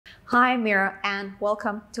Hi Mira and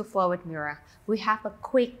welcome to Flow with Mira. We have a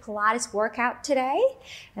quick Pilates workout today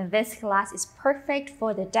and this class is perfect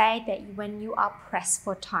for the day when you are pressed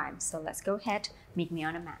for time. So let's go ahead, meet me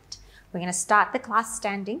on a mat. We're going to start the class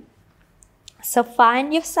standing. So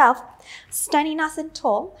find yourself standing nice and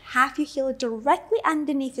tall. Have your heel directly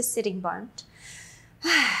underneath your sitting bone.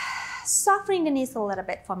 Softening the knees a little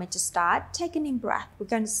bit for me to start. Take a deep breath. We're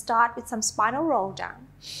going to start with some spinal roll down.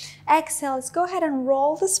 Exhale, let's go ahead and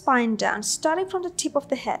roll the spine down, starting from the tip of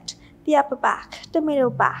the head, the upper back, the middle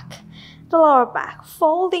back, the lower back,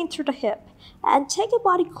 folding through the hip, and take your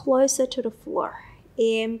body closer to the floor.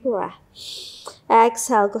 In breath.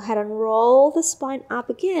 Exhale, go ahead and roll the spine up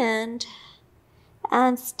again,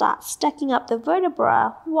 and start stacking up the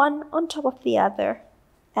vertebra, one on top of the other.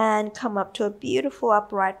 And come up to a beautiful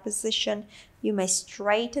upright position. You may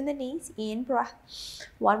straighten the knees, in breath.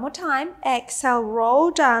 One more time. Exhale,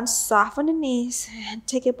 roll down, soften the knees, and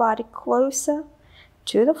take your body closer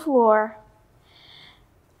to the floor.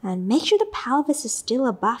 And make sure the pelvis is still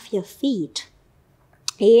above your feet.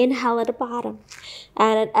 Inhale at the bottom.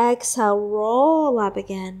 And an exhale, roll up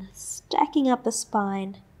again, stacking up the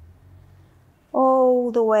spine. All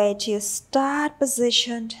the way to your start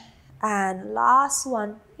position. And last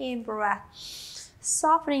one, in breath,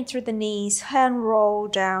 softening through the knees and roll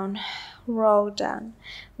down, roll down,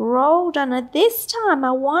 roll down. At this time, I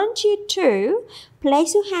want you to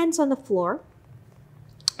place your hands on the floor.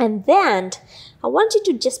 And then I want you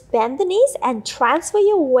to just bend the knees and transfer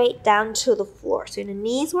your weight down to the floor. So the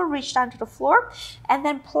knees will reach down to the floor. And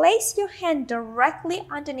then place your hand directly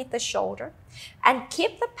underneath the shoulder. And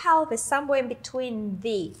keep the pelvis somewhere in between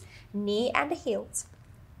the knee and the heels.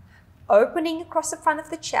 Opening across the front of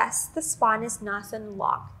the chest, the spine is nice and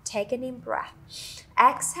long. Take a deep breath.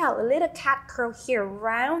 Exhale, a little cat curl here,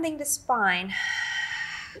 rounding the spine,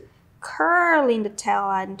 curling the tail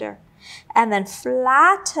under, and then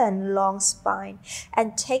flatten long spine.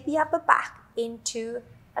 And take the upper back into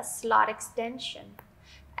a slot extension.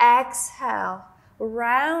 Exhale,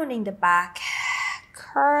 rounding the back,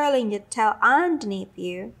 curling the tail underneath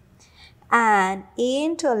you, and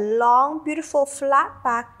into a long, beautiful flat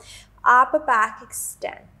back. Upper back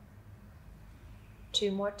extend.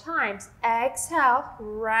 Two more times. Exhale,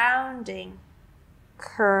 rounding,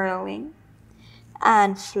 curling,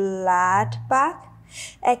 and flat back.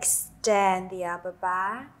 Extend the upper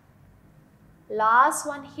back. Last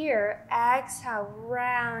one here. Exhale,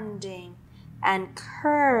 rounding and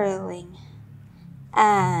curling,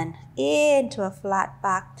 and into a flat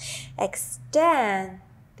back. Extend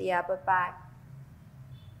the upper back.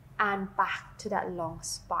 And back to that long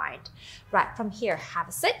spine. Right, from here, have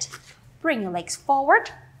a sit. Bring your legs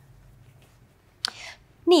forward.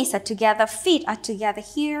 Knees are together, feet are together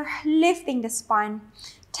here. Lifting the spine.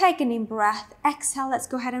 Take a deep breath. Exhale, let's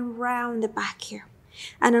go ahead and round the back here.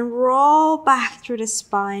 And then roll back through the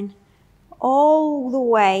spine. All the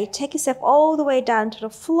way. Take yourself all the way down to the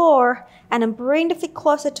floor. And then bring the feet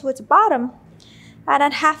closer towards the bottom. And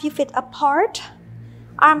then have your feet apart.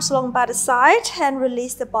 Arms long by the side and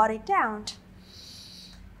release the body down.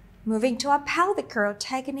 Moving to a pelvic curl,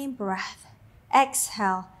 take a deep breath.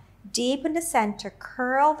 Exhale, deep in the center,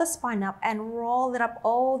 curl the spine up and roll it up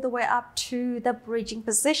all the way up to the bridging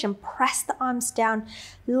position. Press the arms down,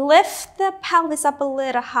 lift the pelvis up a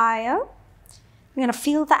little higher. You're gonna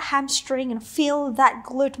feel that hamstring and feel that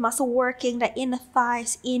glute muscle working, the inner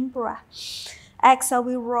thighs, in breath. Exhale,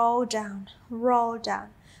 we roll down, roll down.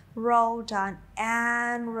 Roll down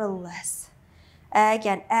and release.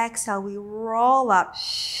 Again, exhale, we roll up,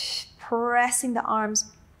 pressing the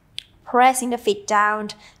arms, pressing the feet down,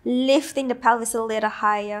 lifting the pelvis a little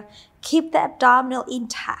higher. Keep the abdominal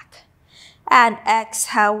intact. And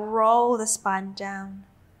exhale, roll the spine down.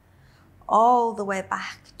 All the way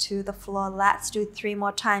back to the floor. Let's do 3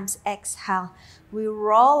 more times. Exhale, we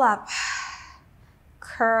roll up,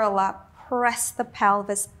 curl up, press the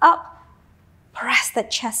pelvis up. Press the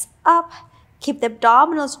chest up. Keep the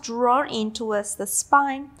abdominals drawn in towards the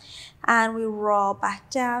spine. And we roll back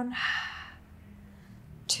down.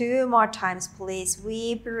 2 more times, please.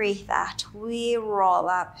 We breathe out. We roll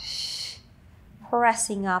up.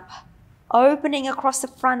 Pressing up. Opening across the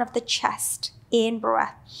front of the chest. In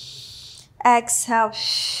breath. Exhale.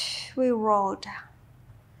 We roll down.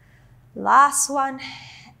 Last one.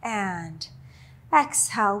 And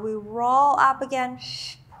exhale. We roll up again.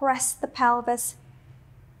 Press the pelvis,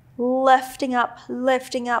 lifting up,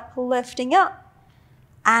 lifting up, lifting up,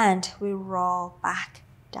 and we roll back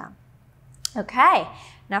down. Okay,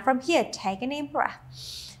 now from here, take a deep breath.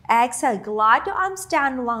 Exhale, glide your arms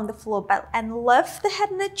down along the floor and lift the head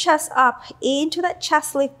and the chest up into that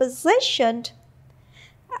chest lift position.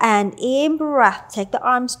 And in breath, take the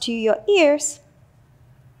arms to your ears.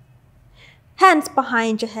 Hands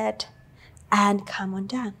behind your head. And come on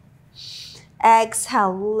down.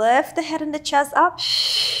 Exhale, lift the head and the chest up.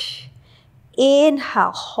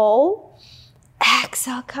 Inhale, hold.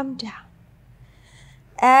 Exhale, come down.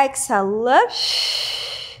 Exhale,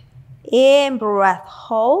 lift. In breath,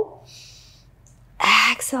 hold.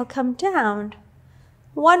 Exhale, come down.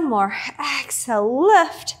 One more. Exhale,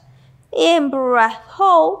 lift. In breath,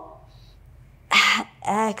 hold. And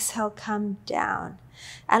exhale, come down.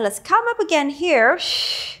 And let's come up again here.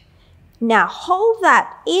 Now hold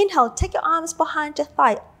that. Inhale, take your arms behind your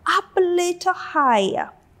thigh. Up a little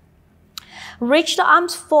higher. Reach the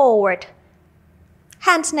arms forward.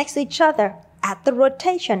 Hands next to each other. At the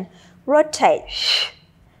rotation. Rotate.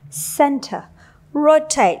 Center.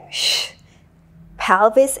 Rotate.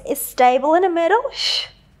 Pelvis is stable in the middle.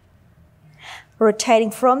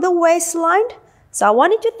 Rotating from the waistline. So I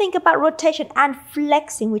want you to think about rotation and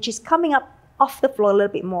flexing, which is coming up off the floor a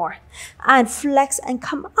little bit more. And flex and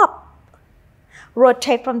come up.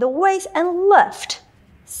 Rotate from the waist and lift.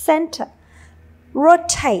 Center.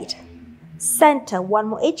 Rotate. Center. One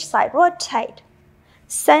more each side. Rotate.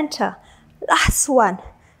 Center. Last one.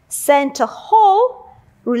 Center. Hold.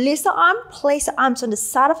 Release the arm. Place the arms on the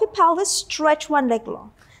side of your pelvis. Stretch one leg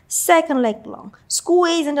long. Second leg long.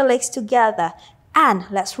 Squeezing the legs together. And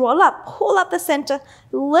let's roll up. Pull up the center.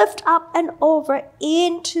 Lift up and over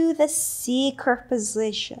into the C curve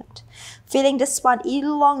position. Feeling the spine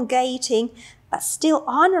elongating, but still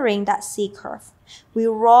honoring that C curve. We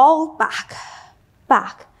roll back,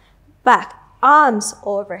 back, back. Arms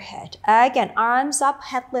overhead. Again, arms up,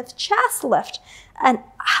 head lift, chest lift. And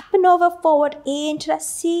up and over forward into that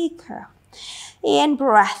C curve. In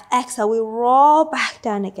breath, exhale, we roll back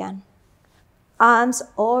down again. Arms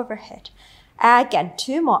overhead. Again,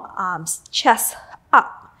 two more arms, chest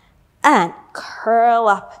up. And curl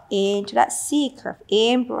up into that C curve.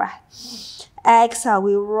 In breath. Exhale,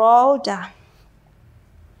 we roll down.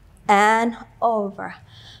 And over.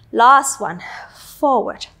 Last one,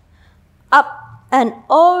 forward. Up and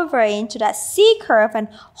over into that C curve and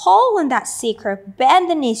hold on that C curve. Bend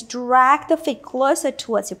the knees, drag the feet closer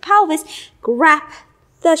towards your pelvis. Grab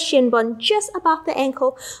the shin bone just above the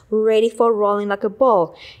ankle, ready for rolling like a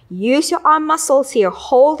ball. Use your arm muscles here.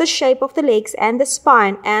 Hold the shape of the legs and the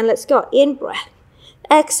spine. And let's go. In breath.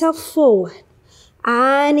 Exhale, forward.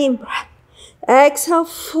 And in breath. Exhale,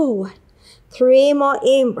 forward. 3 more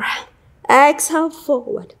in breath. Exhale,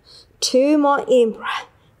 forward. 2 more in breath.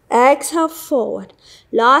 Exhale, forward.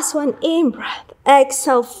 Last one, in breath.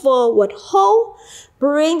 Exhale, forward. Hold.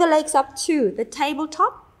 Bring the legs up to the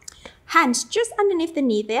tabletop. Hands just underneath the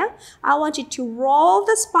knee there. I want you to roll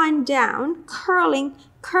the spine down, curling,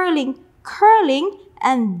 curling, curling,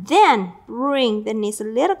 and then bring the knees a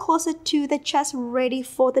little closer to the chest, ready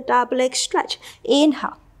for the double leg stretch.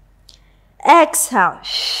 Inhale. Exhale.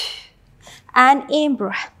 And in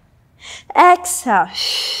breath. Exhale.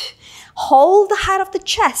 Hold the height of the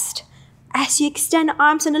chest as you extend the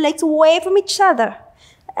arms and the legs away from each other.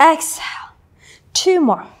 Exhale. 2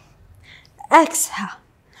 more. Exhale.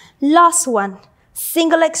 Last one.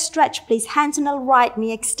 Single leg stretch, please. Hands on the right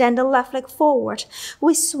knee. Extend the left leg forward.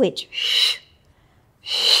 We switch.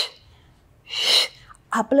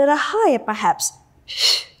 Up a little higher, perhaps.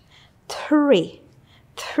 3,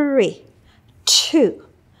 2,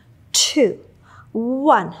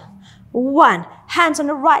 1. 1. Hands on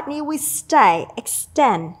the right knee, we stay.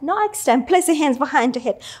 Extend. Not extend. Place your hands behind the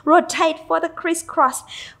head. Rotate for the crisscross.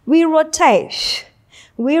 We rotate.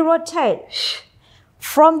 We rotate.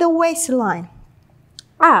 From the waistline.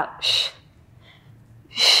 Out.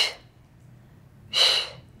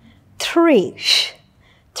 3,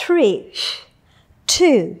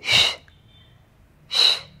 2,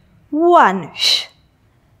 1.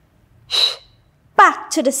 Back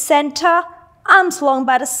to the center. Arms long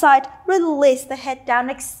by the side. Release the head down.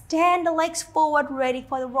 Extend the legs forward, ready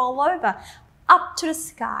for the rollover. Up to the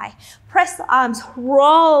sky. Press the arms.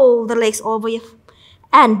 Roll the legs over you.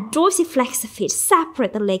 And dorsiflex the feet.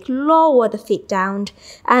 Separate the leg. Lower the feet down.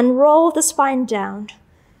 And roll the spine down.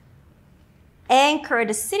 Anchor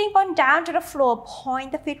the sitting bone down to the floor.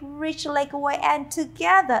 Point the feet. Reach the leg away. And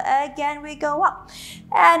together again we go up.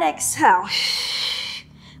 And exhale.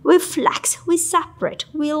 We flex, we separate,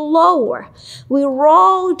 we lower, we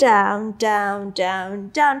roll down, down, down,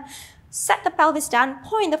 down. Set the pelvis down,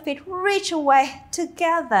 point the feet, reach away,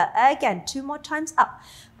 together. Again, 2 more times up.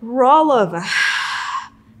 Roll over.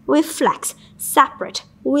 We flex, separate,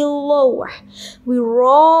 we lower. We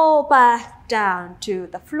roll back down to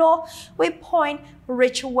the floor. We point,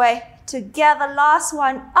 reach away, together. Last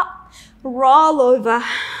one, up. roll over.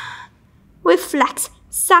 We flex,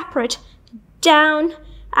 separate, down,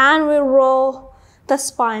 and we roll the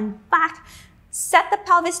spine back. Set the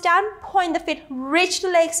pelvis down, point the feet, reach the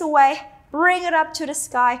legs away, bring it up to the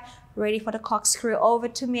sky. Ready for the corkscrew over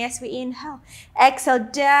to me as we inhale. Exhale,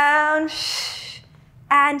 down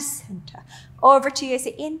and center. Over to you as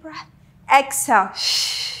you in-breath. Exhale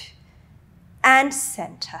and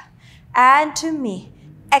center. And to me.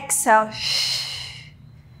 Exhale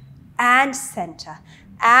and center.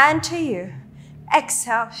 And to you.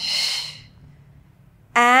 Exhale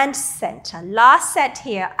and center. Last set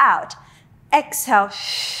here. Out. Exhale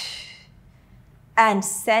and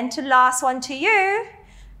center. Last one to you.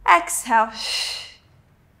 Exhale.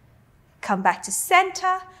 Come back to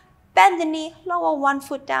center. Bend the knee, lower one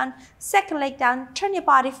foot down, second leg down, turn your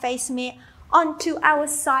body face me onto our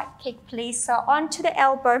side kick, please. So onto the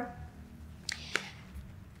elbow.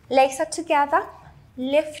 Legs are together,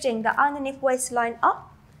 lifting the underneath waistline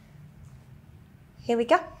up. Here we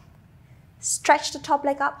go. Stretch the top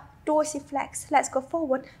leg up, dorsiflex. Let's go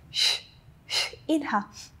forward. Inhale.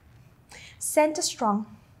 Center strong.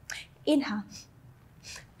 Inhale.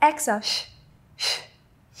 Exhale.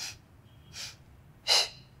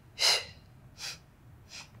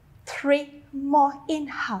 3 more.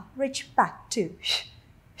 Inhale, reach back, 2.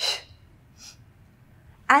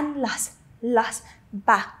 And last,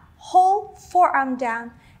 back. Hold forearm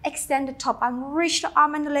down, extend the top arm, reach the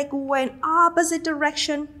arm and the leg away in opposite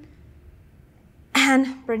direction.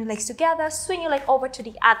 And bring the legs together, swing your leg over to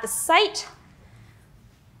the other side.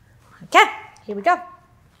 Okay, here we go.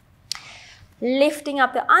 Lifting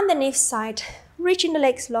up the underneath side, reaching the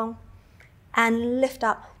legs long, and lift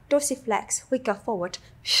up, dorsiflex. We go forward.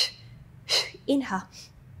 Inhale,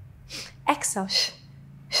 exhale,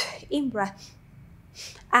 in breath,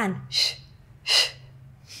 and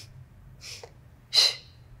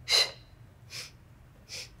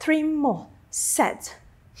 3 more. Set.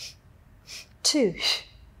 2.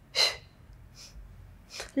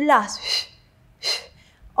 Last.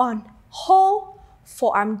 On. Hold.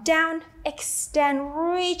 Forearm down. Extend.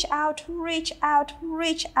 Reach out. Reach out.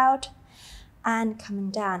 Reach out. And coming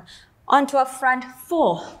down. Onto our front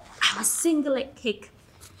 4. Our single leg kick.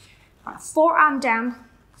 Forearm down.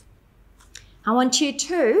 I want you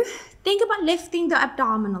to think about lifting the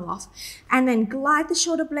abdominal off and then glide the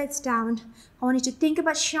shoulder blades down. I want you to think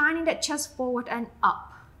about shining that chest forward and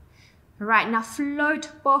up. All right, now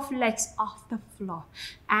float both legs off the floor.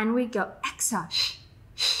 And we go. Exhale.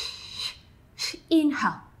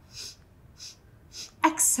 Inhale.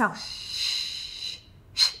 Exhale.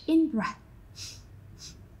 In breath.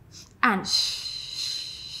 And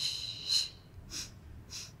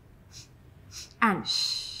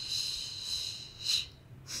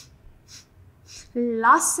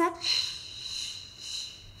last set.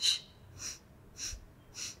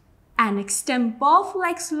 And extend both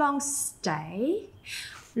legs long, stay.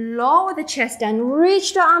 Lower the chest down,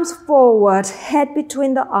 reach the arms forward, head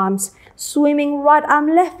between the arms, swimming right arm,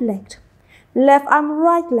 left leg, left arm,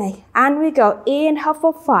 right leg. And we go. Inhale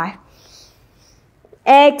for 5.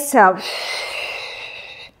 Exhale.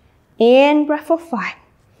 In breath for 5.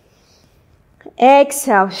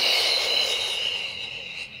 Exhale.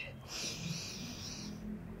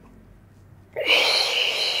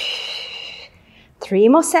 Three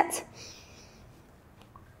more sets.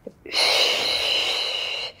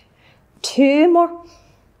 2 more.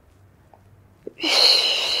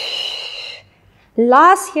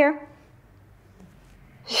 Last here.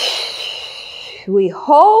 We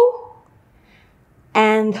hold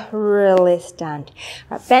and release down.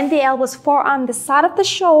 Right, bend the elbows, forearm the side of the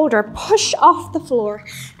shoulder, push off the floor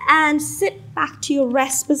and sit back to your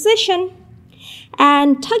rest position.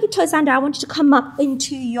 And tuck your toes under. I want you to come up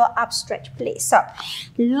into your up stretch, please. So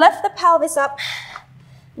lift the pelvis up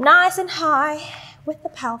nice and high with the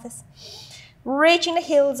pelvis. Reaching the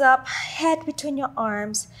heels up, head between your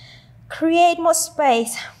arms. Create more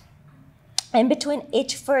space in between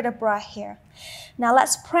each vertebra here. Now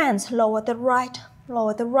let's prance. Lower the right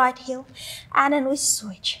heel, and then we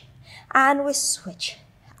switch, and we switch,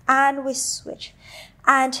 and we switch,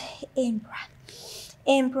 and in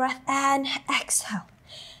breath, and exhale,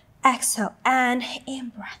 exhale, and in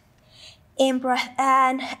breath,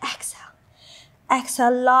 and exhale,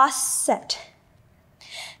 exhale. Last set,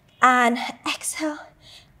 and exhale,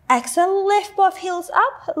 exhale. Lift both heels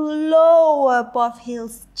up, lower both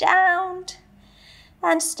heels down,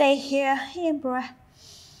 and stay here. In breath.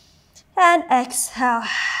 And exhale,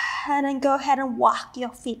 and then go ahead and walk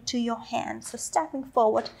your feet to your hands. So stepping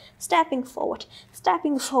forward, stepping forward,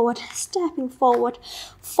 stepping forward, stepping forward.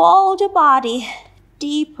 Fold your body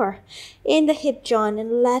deeper in the hip joint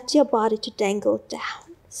and let your body to dangle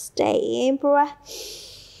down. Stay in breath.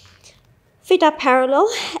 Feet are parallel.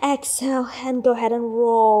 Exhale and go ahead and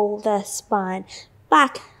roll the spine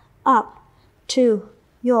back up to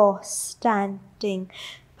your standing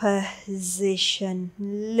position.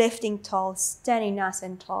 Lifting tall, standing nice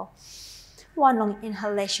and tall. One long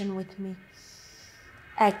inhalation with me.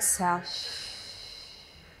 Exhale.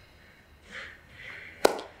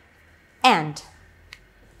 And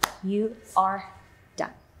you are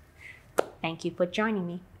done. Thank you for joining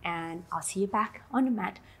me, and I'll see you back on the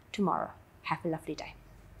mat tomorrow. Have a lovely day.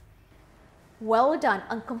 Well done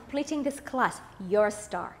on completing this class. You're a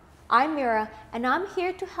star. I'm Mira, and I'm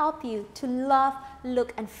here to help you to love,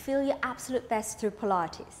 look, and feel your absolute best through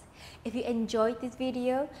Pilates. If you enjoyed this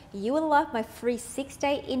video, you will love my free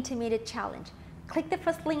 6-day intermediate challenge. Click the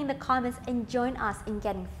first link in the comments and join us in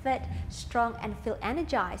getting fit, strong, and feel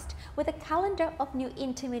energized with a calendar of new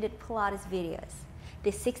intermediate Pilates videos.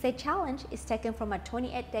 This 6-day challenge is taken from my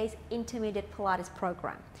 28 days intermediate Pilates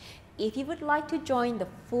program. If you would like to join the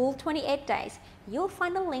full 28 days, you'll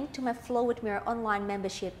find a link to my Flow with Mira online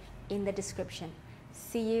membership in the description.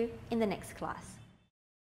 See you in the next class.